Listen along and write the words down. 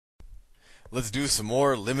let's do some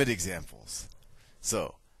more limit examples.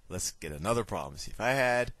 So let's get another problem. See, if I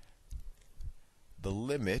had the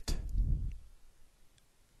limit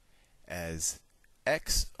as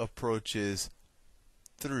x approaches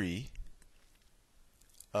 3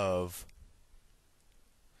 of,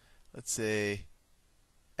 let's say,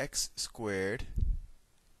 x squared,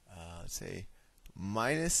 let's say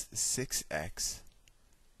minus 6x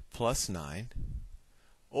plus 9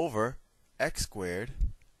 over x squared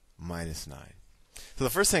minus 9. So the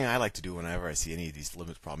first thing I like to do whenever I see any of these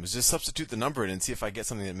limit problems is just substitute the number in and see if I get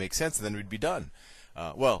something that makes sense, and then we'd be done.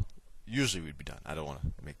 Well, usually we'd be done. I don't want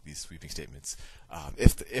to make these sweeping statements.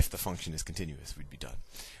 If the function is continuous, we'd be done.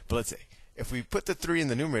 But let's say if we put the 3 in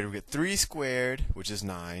the numerator, we get 3 squared, which is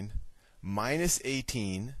 9, minus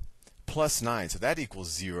 18 plus 9. So that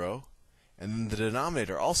equals 0. And then the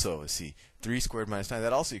denominator also, see, 3 squared minus 9,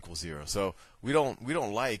 that also equals 0. So we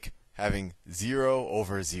don't like having 0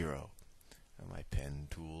 over 0. And my pen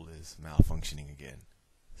tool is malfunctioning again.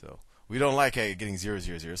 So we don't like getting 0,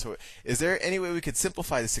 0, 0. So is there any way we could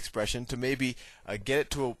simplify this expression to maybe get it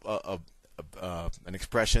to an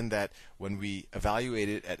expression that when we evaluate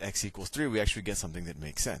it at x equals 3, we actually get something that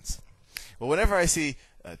makes sense? Well, whenever I see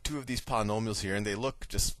two of these polynomials here, and they look,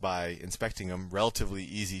 just by inspecting them, relatively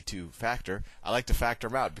easy to factor, I like to factor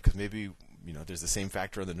them out because maybe there's the same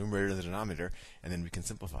factor in the numerator and the denominator, and then we can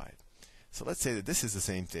simplify it. So let's say that this is the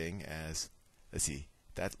same thing as, let's see,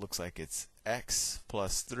 that looks like it's x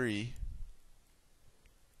plus 3.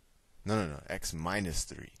 No, x minus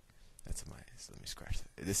 3. That's a minus. Let me scratch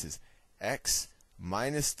that. This is x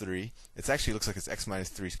minus 3. It actually looks like it's x minus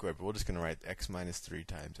 3 squared, but we're just going to write x minus 3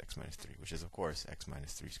 times x minus 3, which is, of course, x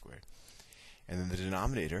minus 3 squared. And then the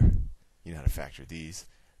denominator, you know how to factor these.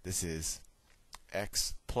 This is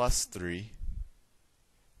x plus 3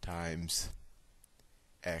 times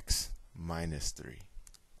x minus 3.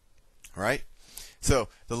 All right? So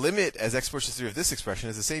the limit as x approaches 3 of this expression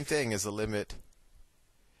is the same thing as the limit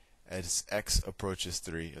as x approaches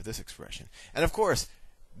 3 of this expression. And of course,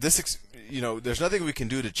 this, there's nothing we can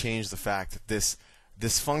do to change the fact that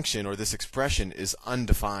this function or this expression is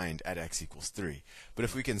undefined at x equals 3. But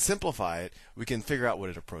if we can simplify it, we can figure out what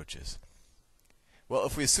it approaches. Well,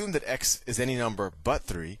 if we assume that x is any number but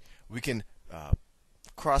 3, we can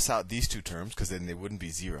cross out these two terms, because then they wouldn't be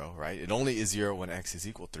 0, right? It only is 0 when x is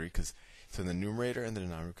equal to 3, so in the numerator and the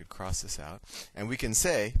denominator, we could cross this out. And we can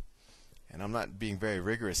say, and I'm not being very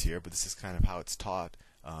rigorous here, but this is kind of how it's taught,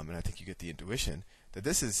 and I think you get the intuition, that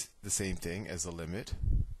this is the same thing as the limit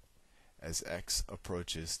as x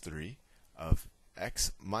approaches 3 of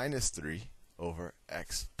x minus 3 over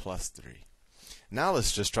x plus 3. Now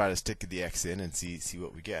let's just try to stick the x in and see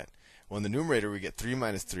what we get. Well, in the numerator we get 3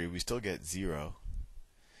 minus 3, we still get 0.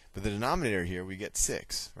 But the denominator here, we get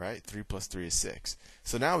 6, right? 3 plus 3 is 6.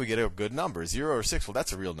 So now we get a good number, 0 or 6. Well,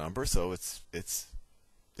 that's a real number, so it's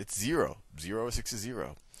 0. 0 or 6 is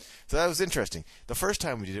 0. So that was interesting. The first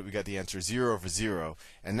time we did it, we got the answer 0 over 0,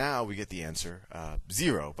 and now we get the answer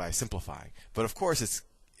 0 by simplifying. But of course,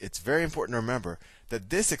 it's very important to remember that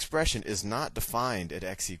this expression is not defined at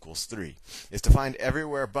x equals 3. It's defined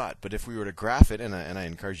everywhere but if we were to graph it, and I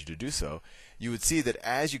encourage you to do so, you would see that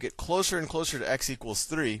as you get closer and closer to x equals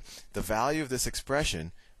 3, the value of this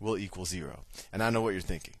expression will equal 0. And I know what you're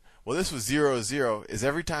thinking. Well, this was 0, 0. Is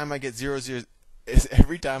every time I get 0, 0, is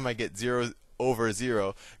every time I get 0 over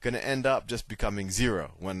 0 going to end up just becoming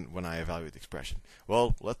 0 when I evaluate the expression?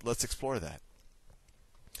 Well, let's explore that.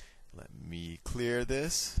 Let me clear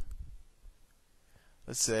this.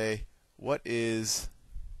 Let's say, what is,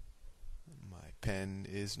 my pen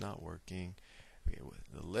is not working. Okay,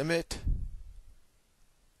 the limit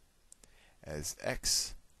as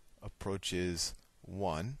x approaches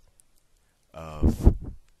 1 of,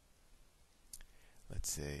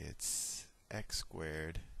 let's say it's x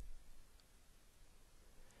squared,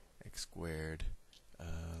 let's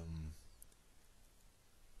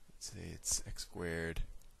say it's x squared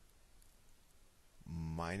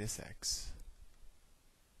minus x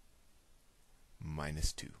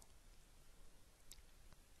minus 2.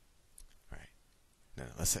 All right. No,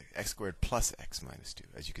 let's say x squared plus x minus 2.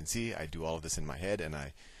 As you can see, I do all of this in my head, and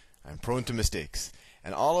I'm prone to mistakes.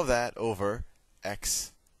 And all of that over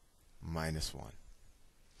x minus 1.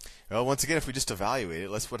 Well, once again, if we just evaluate it,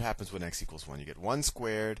 let's what happens when x equals 1. You get 1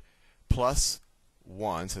 squared plus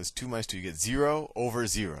 1, so it's 2 minus 2. You get 0 over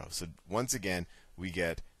 0. So once again, we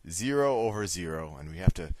get 0 over 0, and we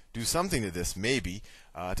have to do something to this, maybe,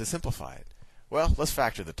 to simplify it. Well, let's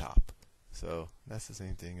factor the top. So that's the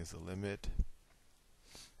same thing as the limit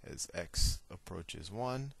as x approaches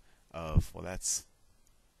 1 of, well, that's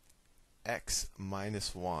x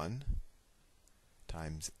minus 1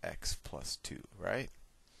 times x plus 2, right?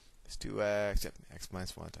 It's 2x, yep, x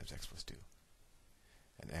minus 1 times x plus 2,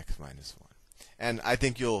 and x minus 1. And I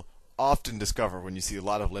think you'll often discover when you see a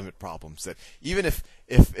lot of limit problems that even if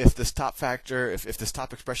this top factor, if this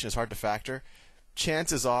top expression is hard to factor,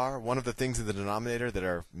 chances are one of the things in the denominator that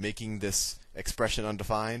are making this expression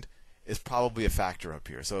undefined is probably a factor up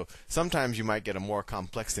here. So sometimes you might get a more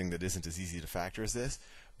complex thing that isn't as easy to factor as this,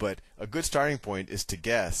 but a good starting point is to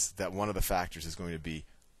guess that one of the factors is going to be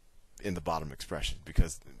in the bottom expression,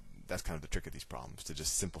 because that's kind of the trick of these problems, to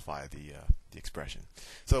just simplify the expression.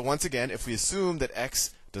 So once again, if we assume that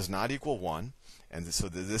x does not equal 1, and so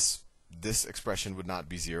that this expression would not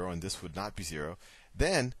be 0 and this would not be 0,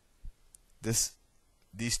 then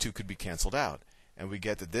these two could be canceled out, and we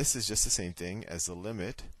get that this is just the same thing as the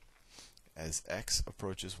limit as x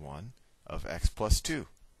approaches 1 of x plus 2.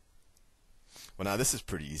 Well, now this is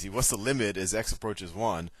pretty easy. What's the limit as x approaches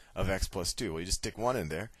 1 of x plus 2? Well, you just stick 1 in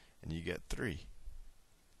there and you get 3.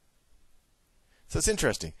 So it's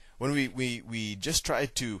interesting. When we just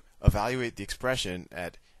tried to evaluate the expression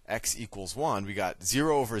at x equals 1, we got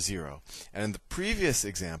 0 over 0. And in the previous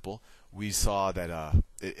example, we saw that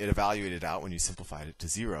it evaluated out when you simplified it to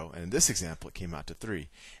 0. And in this example, it came out to 3.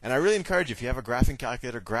 And I really encourage you, if you have a graphing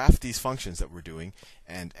calculator, graph these functions that we're doing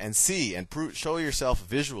and see and show yourself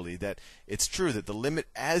visually that it's true that the limit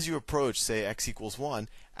as you approach, say, x equals 1,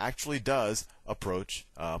 actually does approach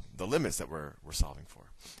the limits that we're solving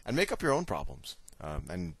for. And make up your own problems.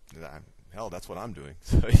 Hell, that's what I'm doing.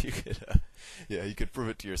 So you could, you could prove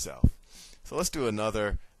it to yourself. So let's do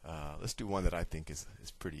another. Let's do one that I think is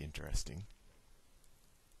pretty interesting.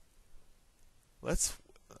 Let's.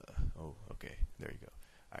 Oh, okay. There you go.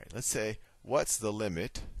 All right. Let's say what's the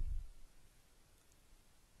limit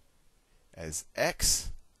as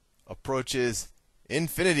x approaches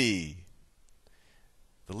infinity?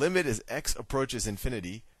 The limit as x approaches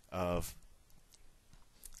infinity of,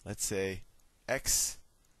 let's say, x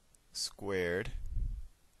squared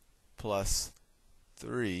plus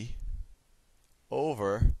 3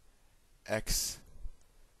 over x,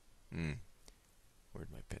 where'd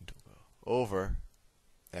my pen tool go? Over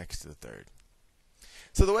x to the third.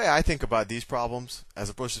 So the way I think about these problems as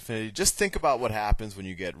approach to infinity, just think about what happens when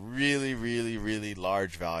you get really, really, really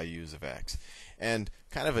large values of x. And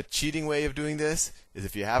kind of a cheating way of doing this is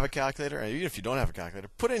if you have a calculator, and even if you don't have a calculator,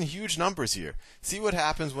 put in huge numbers here. See what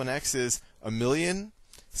happens when x is 1,000,000.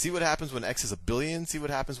 See what happens when x is 1,000,000,000. See what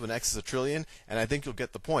happens when x is 1,000,000,000,000. And I think you'll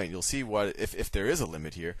get the point. You'll see what, if there is a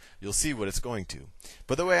limit here, you'll see what it's going to.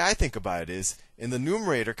 But the way I think about it is, in the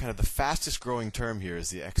numerator, kind of the fastest growing term here is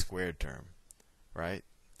the x squared term, right?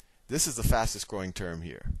 This is the fastest growing term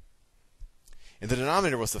here. In the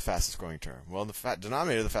denominator, what's the fastest growing term? Well, in the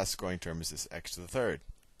denominator, the fastest growing term is this x to the third.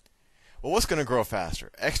 Well, what's going to grow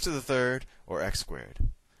faster, x to the third or x squared?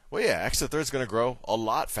 Well, yeah, x to the third is going to grow a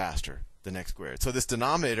lot faster than x squared. So this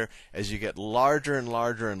denominator, as you get larger and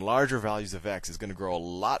larger and larger values of x, is going to grow a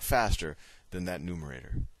lot faster than that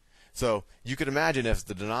numerator. So you could imagine if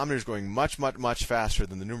the denominator is growing much, much, much faster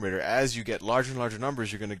than the numerator, as you get larger and larger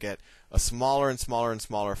numbers, you're going to get a smaller and smaller and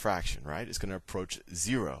smaller fraction, right? It's going to approach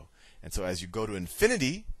 0. And so as you go to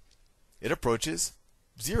infinity, it approaches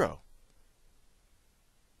 0.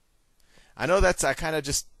 I know that's I kind of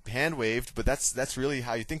just hand waved, but that's really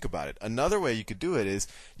how you think about it. Another way you could do it is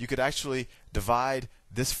you could actually divide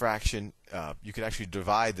this fraction. You could actually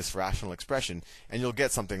divide this rational expression, and you'll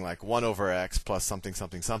get something like 1 over x plus something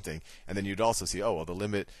something something, and then you'd also see, oh well, the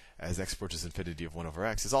limit as x approaches infinity of 1 over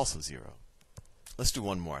x is also 0. Let's do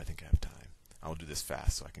one more. I think I have time. I'll do this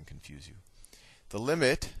fast so I can confuse you. The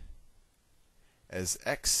limit as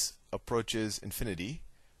x approaches infinity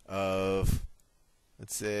of,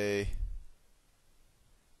 let's say,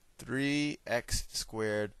 3x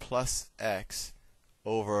squared plus x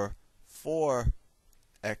over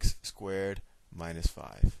 4x squared minus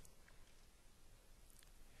 5.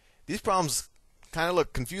 These problems kind of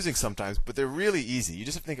look confusing sometimes, but they're really easy. You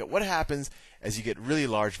just have to think of what happens as you get really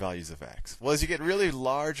large values of x. Well, as you get really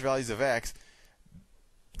large values of x,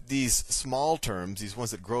 these small terms, these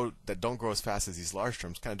ones that don't grow as fast as these large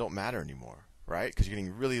terms, kind of don't matter anymore, right? Because you're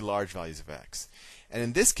getting really large values of x. And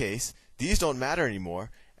in this case, these don't matter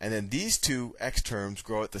anymore, and then these two x terms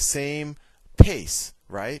grow at the same pace,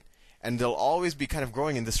 right? And they'll always be kind of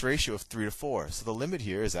growing in this ratio of 3 to 4. So the limit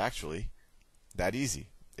here is actually that easy.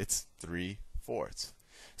 It's 3/4.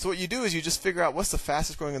 So what you do is you just figure out what's the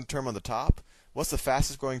fastest growing term on the top, what's the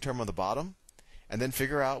fastest growing term on the bottom, and then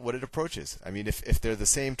figure out what it approaches. I mean, if they're the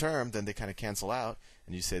same term, then they kind of cancel out,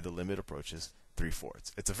 and you say the limit approaches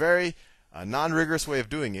 3/4. It's a very non-rigorous way of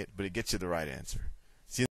doing it, but it gets you the right answer.